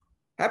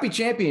Happy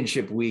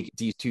Championship Week,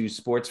 D2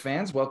 sports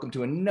fans. Welcome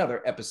to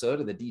another episode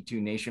of the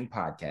D2 Nation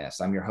podcast.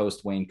 I'm your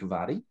host, Wayne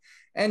Cavati,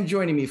 and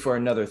joining me for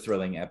another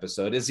thrilling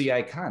episode is the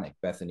iconic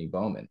Bethany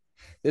Bowman.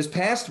 This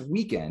past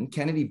weekend,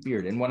 Kennedy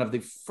Bearden, one of the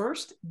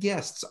first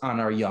guests on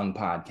our young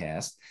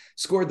podcast,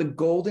 scored the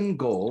golden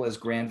goal as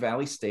Grand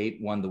Valley State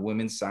won the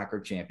women's soccer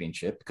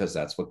championship, because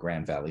that's what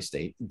Grand Valley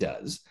State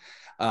does.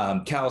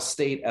 Cal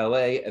State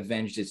LA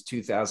avenged its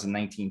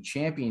 2019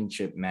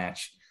 championship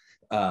match,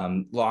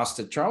 lost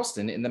to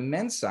Charleston in the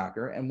men's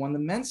soccer and won the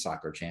men's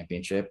soccer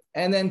championship.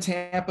 And then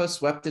Tampa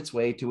swept its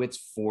way to its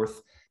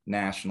fourth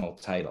national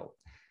title.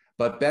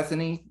 But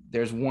Bethany,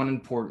 there's one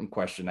important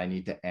question I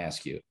need to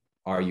ask you.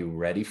 Are you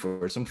ready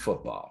for some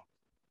football?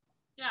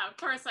 Yeah, of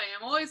course I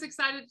am. Always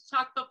excited to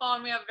talk football,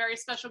 and we have a very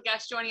special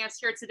guest joining us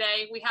here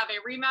today. We have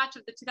a rematch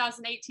of the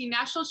 2018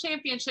 National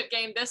Championship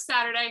game this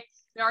Saturday.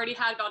 We already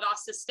had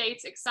Valdosta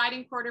State's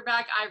exciting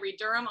quarterback, Ivory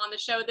Durham, on the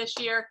show this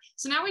year.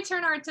 So now we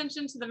turn our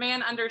attention to the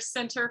man under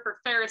center for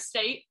Ferris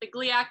State, the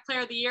GLIAC Player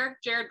of the Year,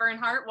 Jared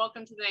Bernhardt.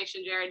 Welcome to the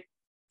nation, Jared.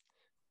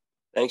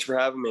 Thanks for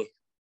having me.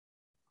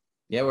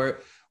 Yeah,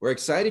 we're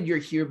excited you're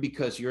here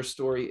because your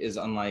story is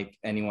unlike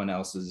anyone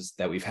else's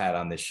that we've had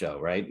on this show,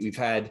 right? We've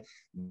had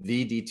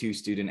the D2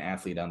 student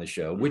athlete on the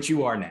show, which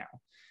you are now.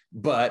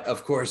 But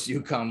of course,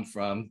 you come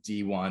from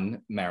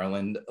D1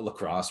 Maryland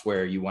lacrosse,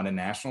 where you won a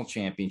national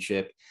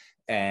championship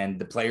and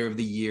the player of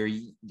the year.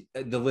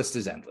 The list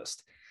is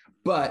endless.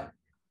 But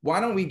why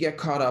don't we get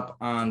caught up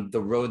on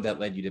the road that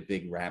led you to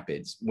Big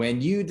Rapids?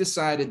 When you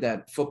decided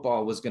that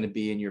football was going to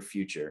be in your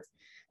future,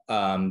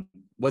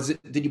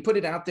 did you put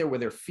it out there? Were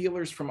there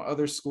feelers from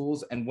other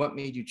schools, and what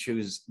made you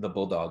choose the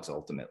Bulldogs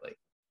ultimately?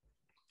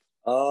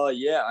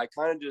 Yeah, I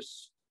kind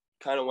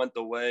of went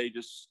the way,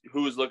 just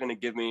who was looking to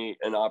give me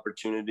an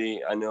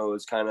opportunity. I know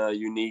it's kind of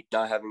unique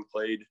not having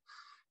played,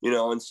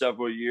 in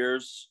several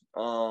years.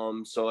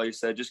 So like I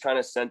said, just kind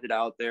of sent it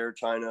out there,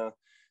 trying to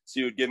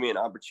see who would give me an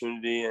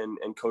opportunity,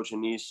 and Coach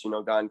Anise,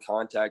 got in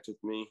contact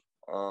with me,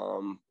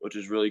 which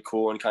is really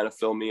cool, and kind of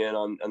filled me in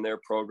on their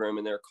program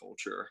and their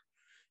culture.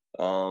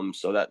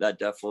 So that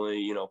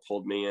definitely,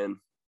 pulled me in.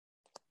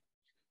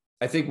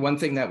 I think one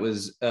thing that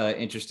was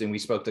interesting, we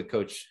spoke to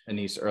Coach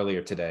Anise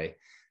earlier today,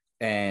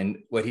 and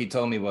what he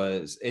told me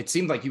was it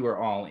seemed like you were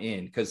all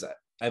in, because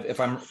if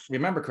I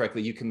remember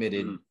correctly, you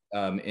committed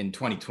in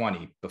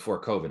 2020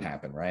 before COVID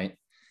happened, right?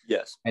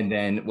 Yes. And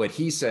then what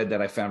he said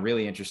that I found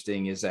really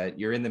interesting is that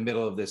you're in the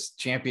middle of this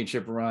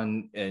championship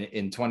run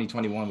in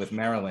 2021 with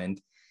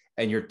Maryland,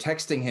 and you're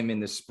texting him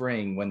in the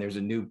spring when there's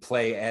a new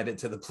play added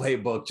to the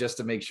playbook just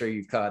to make sure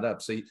you caught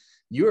up. So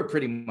you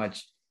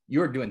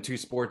were doing two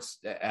sports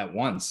at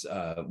once,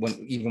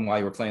 even while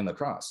you were playing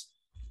lacrosse.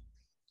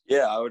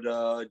 Yeah, I would,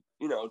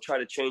 try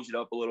to change it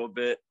up a little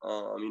bit.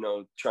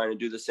 Trying to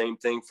do the same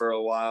thing for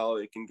a while,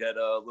 it can get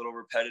a little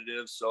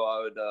repetitive. So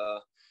I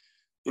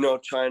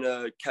would, trying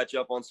to catch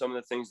up on some of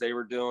the things they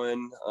were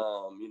doing.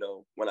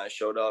 When I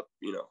showed up,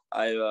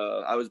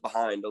 I was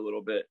behind a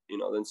little bit,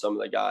 than some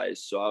of the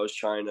guys. So I was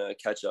trying to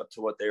catch up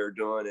to what they were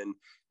doing, and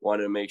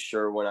wanted to make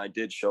sure when I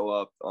did show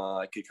up,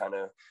 I could kind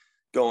of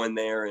go in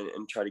there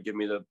and try to give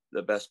me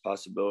the best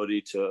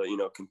possibility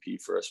to,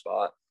 compete for a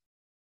spot.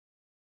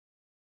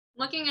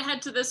 Looking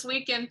ahead to this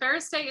weekend,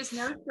 Ferris State is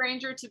no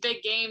stranger to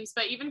big games,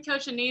 but even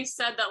Coach Anise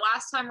said that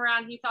last time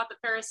around he thought that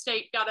Ferris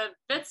State got a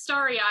bit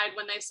starry-eyed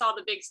when they saw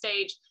the big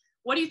stage.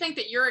 What do you think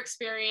that your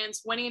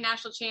experience winning a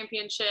national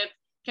championship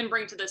can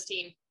bring to this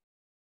team?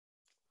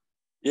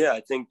 Yeah,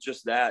 I think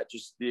just the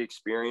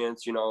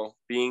experience,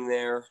 being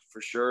there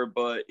for sure.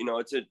 But,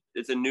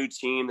 it's a new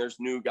team. There's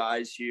new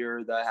guys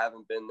here that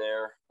haven't been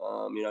there.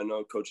 I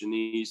know Coach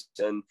Anise,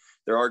 and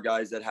there are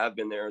guys that have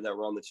been there that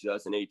were on the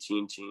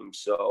 2018 team.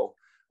 So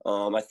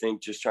I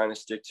think just trying to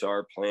stick to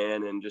our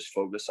plan and just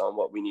focus on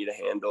what we need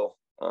to handle.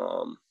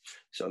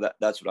 So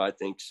that's what I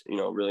think's,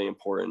 really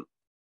important.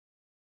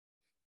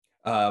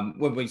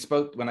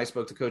 When I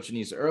spoke to Coach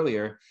Anise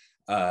earlier,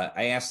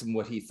 I asked him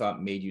what he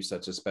thought made you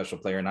such a special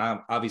player. And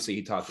obviously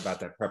he talked about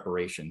that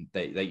preparation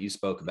that you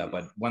spoke about.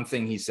 But one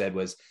thing he said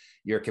was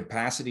your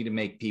capacity to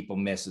make people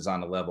miss is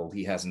on a level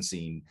he hasn't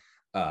seen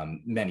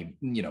many,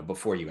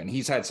 before you. And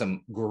he's had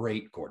some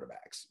great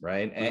quarterbacks,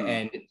 right? Mm-hmm.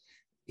 And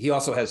he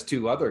also has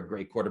two other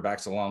great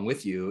quarterbacks along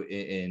with you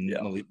in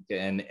Malik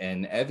and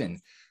Evan.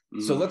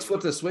 Mm-hmm. So let's flip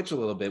the switch a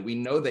little bit. We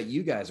know that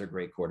you guys are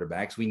great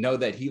quarterbacks. We know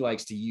that he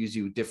likes to use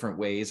you different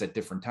ways at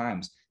different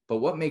times. But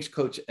what makes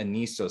Coach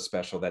Anise so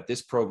special that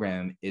this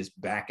program is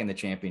back in the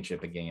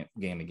championship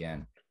game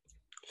again?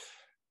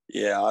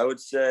 Yeah, I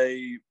would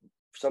say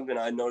something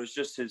I noticed,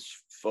 just his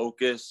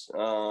focus.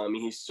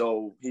 He's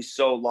so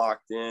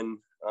locked in.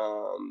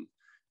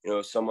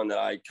 Someone that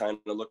I kind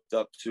of looked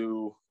up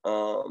to.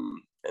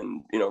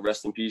 And,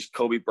 rest in peace,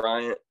 Kobe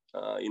Bryant.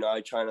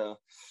 I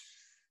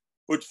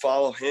would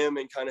follow him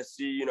and kind of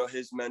see,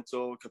 his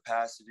mental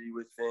capacity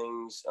with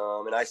things.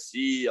 And I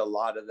see a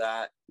lot of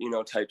that,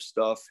 type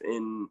stuff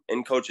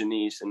in Coach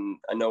Anise. And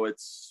I know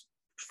it's,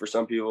 for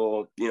some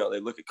people, they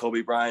look at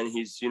Kobe Bryant,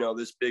 he's,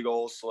 this big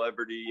old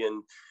celebrity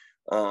and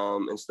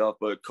and stuff.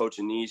 But Coach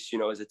Anise, you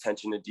know, his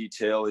attention to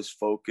detail, his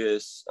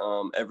focus,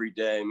 every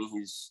day. I mean,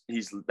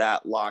 he's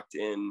that locked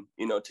in,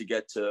 you know, to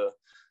get to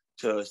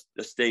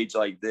a stage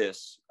like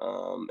this.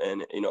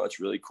 And, you know, it's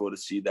really cool to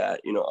see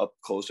that, you know, up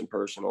close and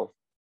personal.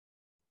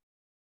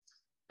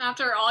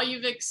 After all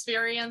you've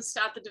experienced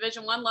at the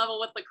Division I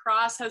level with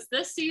lacrosse, has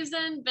this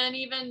season been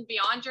even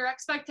beyond your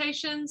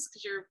expectations?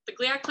 Because you're the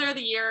GLIAC Player of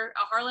the Year,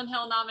 a Harlan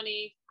Hill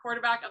nominee,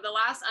 quarterback of the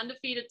last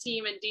undefeated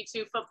team in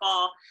D2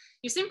 football.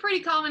 You seem pretty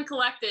calm and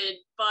collected,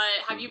 but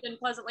have you been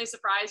pleasantly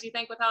surprised, you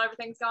think, with how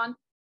everything's gone?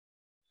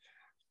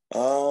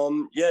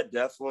 Yeah,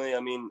 definitely. I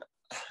mean,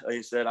 like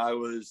I said,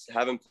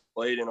 haven't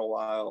played in a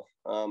while.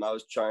 I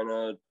was trying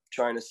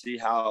to see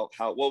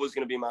what was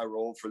going to be my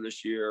role for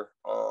this year.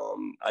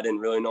 I didn't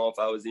really know if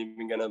I was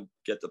even going to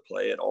get to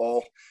play at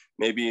all,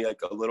 maybe like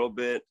a little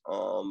bit.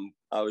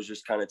 I was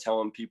just kind of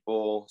telling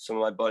people, some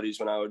of my buddies,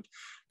 when I would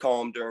call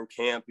them during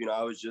camp, you know,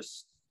 I was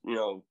just, you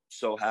know,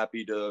 so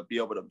happy to be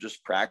able to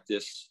just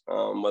practice,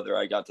 whether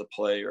I got to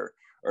play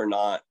or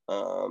not.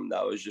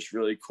 That was just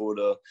really cool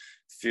to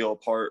feel a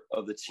part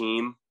of the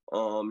team.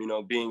 You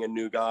know, being a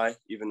new guy,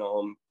 even though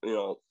I'm, you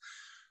know,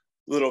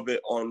 a little bit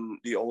on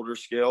the older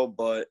scale,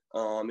 but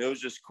it was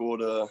just cool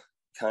to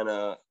kind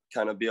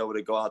of be able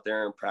to go out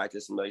there and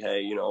practice and be like,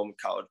 hey, you know, I'm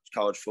a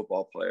college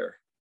football player.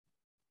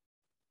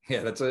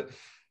 Yeah,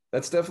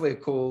 that's definitely a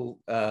cool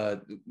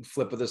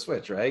flip of the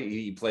switch, right?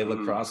 You played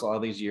lacrosse all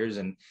these years,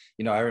 and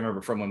you know, I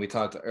remember from when we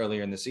talked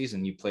earlier in the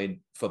season, you played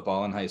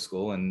football in high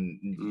school, and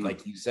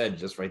like you said,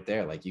 just right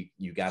there, like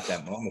you got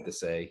that moment to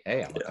say,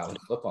 hey, I'm a college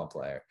football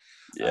player.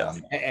 Yeah.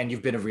 And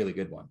you've been a really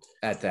good one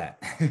at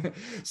that.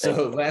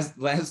 So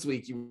last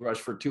week you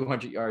rushed for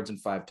 200 yards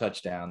and 5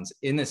 touchdowns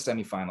in the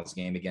semifinals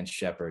game against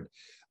Shepherd.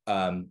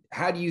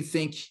 How do you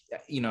think,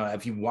 you know,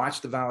 if you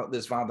watch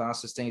this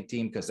Valdosta State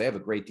team, because they have a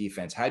great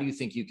defense, how do you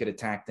think you could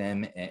attack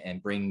them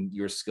and bring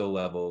your skill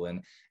level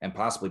and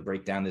possibly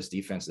break down this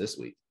defense this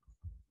week?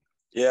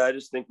 Yeah, I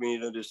just think we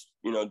need to just,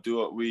 you know, do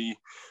what we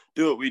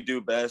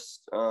do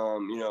best.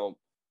 You know,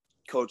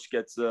 coach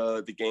gets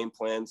the game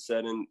plan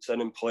set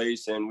in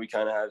place, and we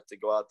kind of have to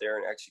go out there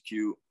and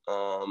execute.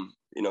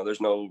 You know,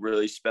 there's no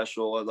really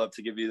special, I'd love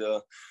to give you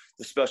the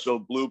special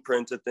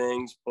blueprint of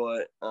things,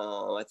 but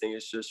I think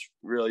it's just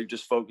really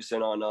just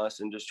focusing on us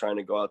and just trying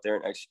to go out there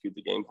and execute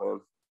the game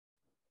plan.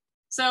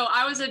 So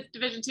I was a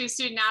Division II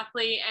student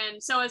athlete,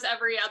 and so is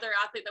every other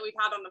athlete that we've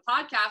had on the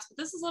podcast, but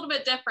this is a little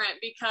bit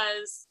different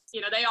because, you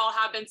know, they all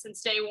have been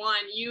since day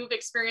one. You've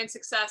experienced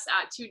success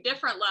at 2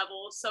 different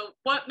levels. So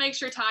what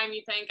makes your time,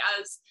 you think,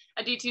 as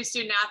a D2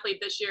 student athlete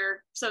this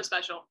year so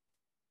special?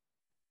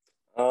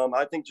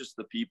 I think just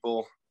the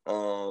people.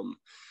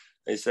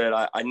 They said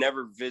I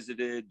never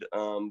visited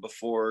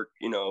before,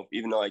 you know,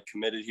 even though I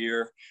committed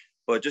here.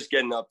 But just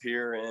getting up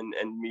here and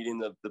meeting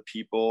the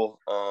people,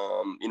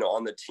 you know,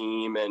 on the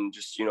team and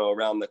just, you know,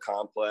 around the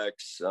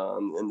complex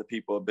and the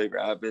people of Big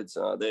Rapids,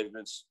 they've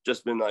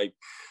just been like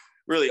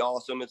really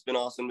awesome. It's been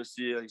awesome to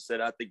see, like I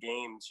said, at the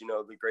games, you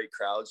know, the great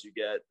crowds you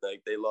get,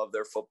 like they love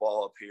their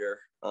football up here.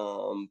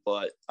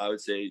 But I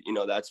would say, you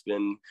know, that's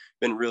been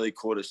really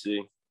cool to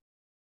see.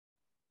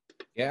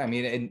 Yeah, I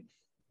mean, and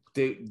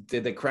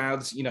the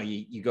crowds, you know,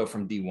 you go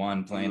from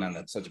D1 playing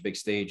on such a big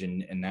stage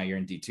and now you're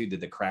in D2.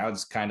 Did the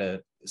crowds kind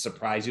of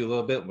surprise you a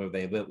little bit? Were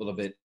they a little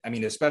bit, I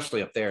mean,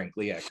 especially up there in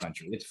GLIAC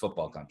country, it's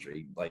football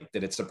country. Like,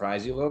 did it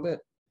surprise you a little bit?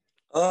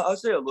 I'd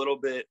say a little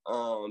bit,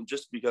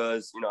 just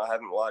because, you know, I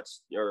haven't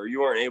watched, or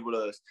you weren't able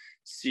to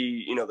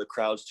see, you know, the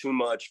crowds too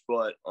much,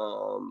 but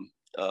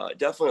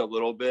definitely a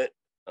little bit.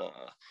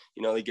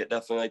 You know, they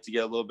definitely like to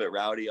get a little bit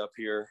rowdy up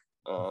here,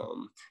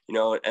 you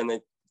know, and they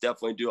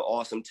definitely do an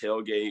awesome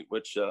tailgate,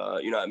 which,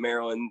 you know, at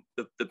Maryland,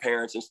 the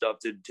parents and stuff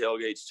did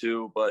tailgates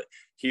too, but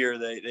here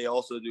they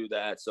also do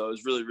that. So it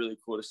was really, really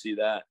cool to see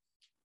that.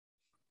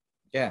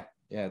 Yeah,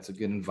 it's a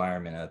good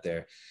environment out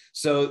there.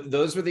 So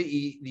those were the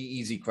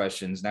easy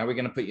questions. Now we're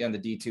going to put you on the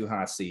D2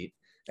 hot seat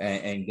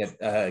and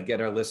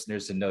get our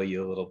listeners to know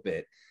you a little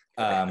bit.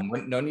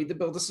 No need to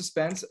build a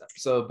suspense.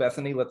 So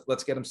Bethany,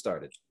 let's get them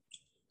started.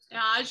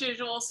 Yeah, as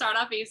usual, start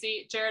off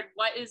easy. Jared,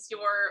 what is your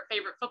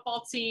favorite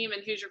football team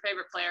and who's your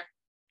favorite player?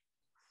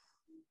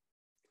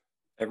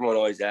 Everyone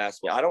always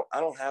asks me. I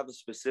don't have a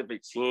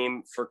specific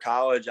team. For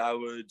college, I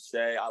would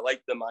say I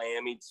like the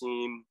Miami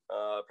team,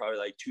 probably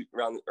like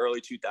around the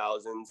early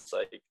 2000s,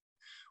 like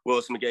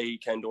Willis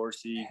McGahee, Ken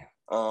Dorsey.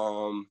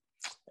 And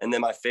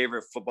then my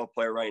favorite football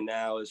player right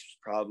now is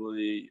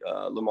probably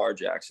Lamar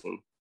Jackson.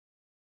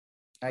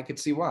 I could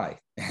see why.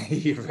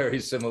 You're very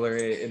similar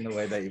in the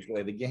way that you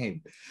play the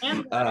game.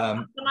 And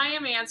the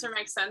Miami answer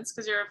makes sense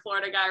because you're a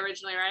Florida guy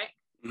originally, right?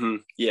 Mm-hmm.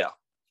 Yeah.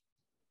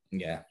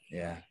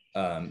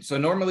 So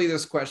normally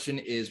this question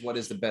is, what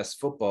is the best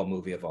football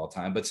movie of all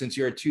time? But since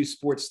you're a 2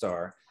 sports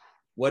star,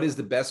 what is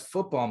the best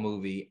football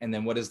movie? And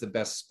then what is the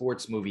best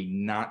sports movie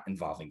not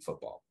involving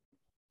football?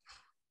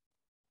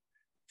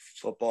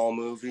 Football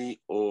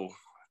movie? Oh,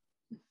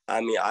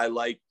 I mean, I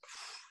like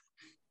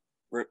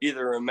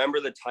either Remember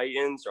the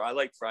Titans or I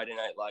like Friday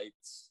Night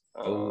Lights.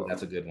 Oh,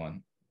 that's a good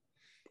one.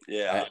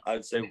 Yeah,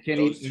 I'd say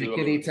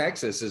McKinney,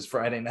 Texas is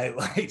Friday Night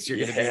Lights.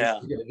 You're gonna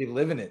be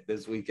living it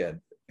this weekend.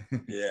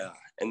 Yeah,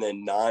 and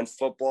then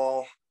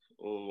non-football.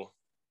 Oh,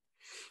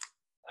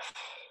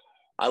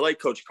 I like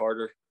Coach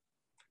Carter.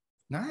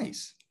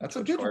 Nice, that's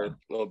Coach a good Carter, one.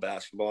 A little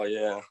basketball,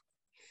 yeah.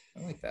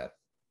 I like that.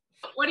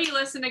 What do you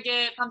listen to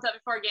get pumped up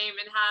before a game?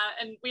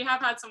 And we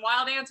have had some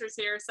wild answers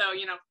here, so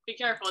be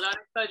careful. Don't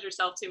expose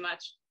yourself too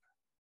much.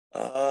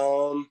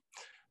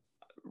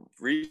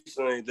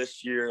 Recently,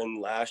 this year and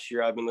last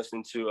year, I've been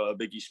listening to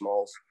Biggie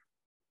Smalls.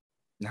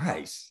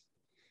 Nice.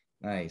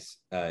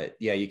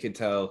 Yeah, you could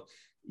tell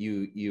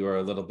you are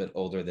a little bit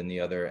older than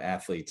the other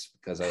athletes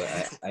because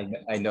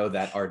I know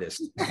that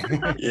artist.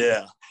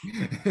 Yeah.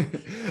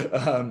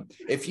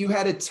 If you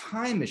had a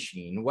time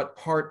machine, what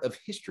part of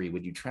history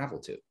would you travel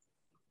to?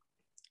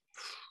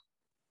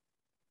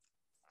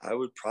 I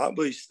would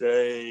probably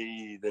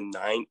say the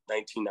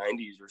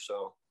 1990s or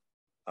so.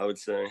 I would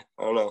say,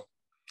 I don't know.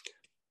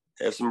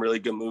 They have some really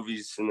good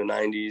movies in the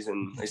 90s,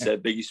 and they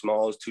said Biggie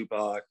Smalls,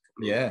 Tupac.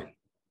 Yeah.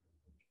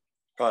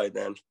 Probably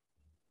then.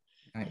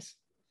 Nice.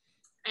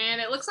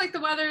 And it looks like the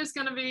weather is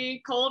going to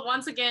be cold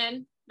once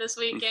again this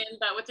weekend.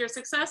 But with your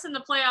success in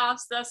the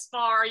playoffs thus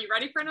far, are you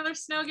ready for another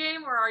snow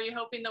game, or are you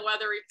hoping the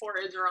weather report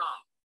is wrong?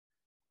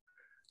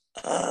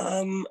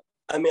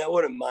 I mean, I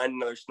wouldn't mind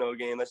another snow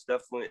game. It's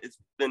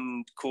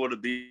been cool to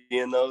be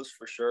in those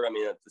for sure. I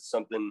mean, it's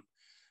something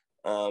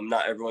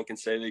not everyone can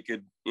say they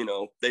could,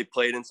 they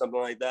played in something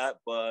like that.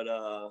 But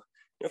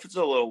if it's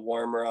a little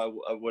warmer, I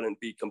wouldn't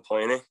be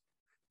complaining.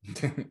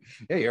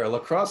 Yeah, you're a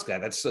lacrosse guy.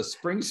 That's a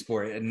spring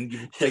sport, and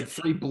you played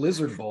 3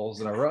 Blizzard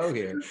Bowls in a row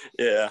here.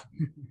 Yeah.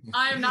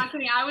 I'm not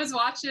kidding. I was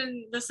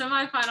watching the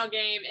semifinal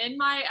game and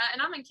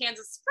I'm in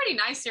Kansas. It's pretty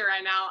nice here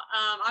right now.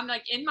 I'm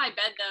like in my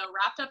bed though,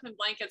 wrapped up in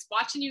blankets,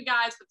 watching you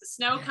guys with the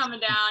snow coming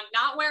down,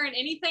 not wearing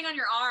anything on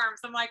your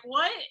arms. I'm like,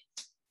 what?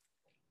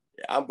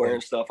 Yeah, I'm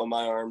wearing stuff on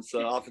my arms.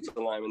 Offensive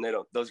linemen,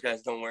 those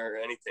guys don't wear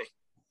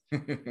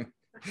anything.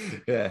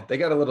 Yeah, they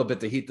got a little bit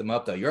to heat them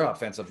up though. Your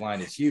offensive line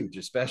is huge,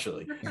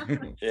 especially.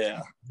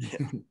 Yeah.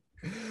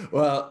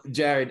 Well,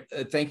 Jared,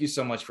 thank you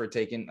so much for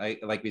taking,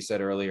 like we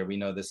said earlier, we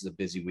know this is a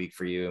busy week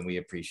for you and we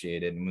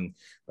appreciate it. And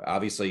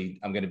obviously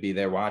I'm going to be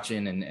there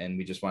watching and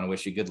we just want to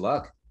wish you good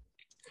luck.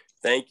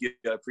 Thank you.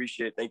 I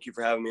appreciate it. Thank you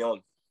for having me on.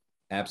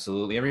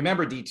 Absolutely. And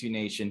remember, D2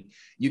 Nation,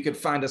 you can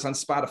find us on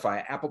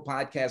Spotify, Apple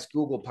Podcasts,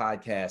 Google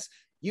Podcasts,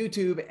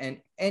 YouTube, and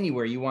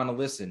anywhere you want to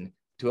listen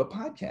to a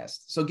podcast.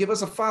 So give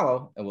us a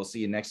follow and we'll see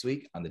you next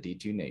week on the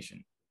D2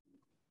 Nation.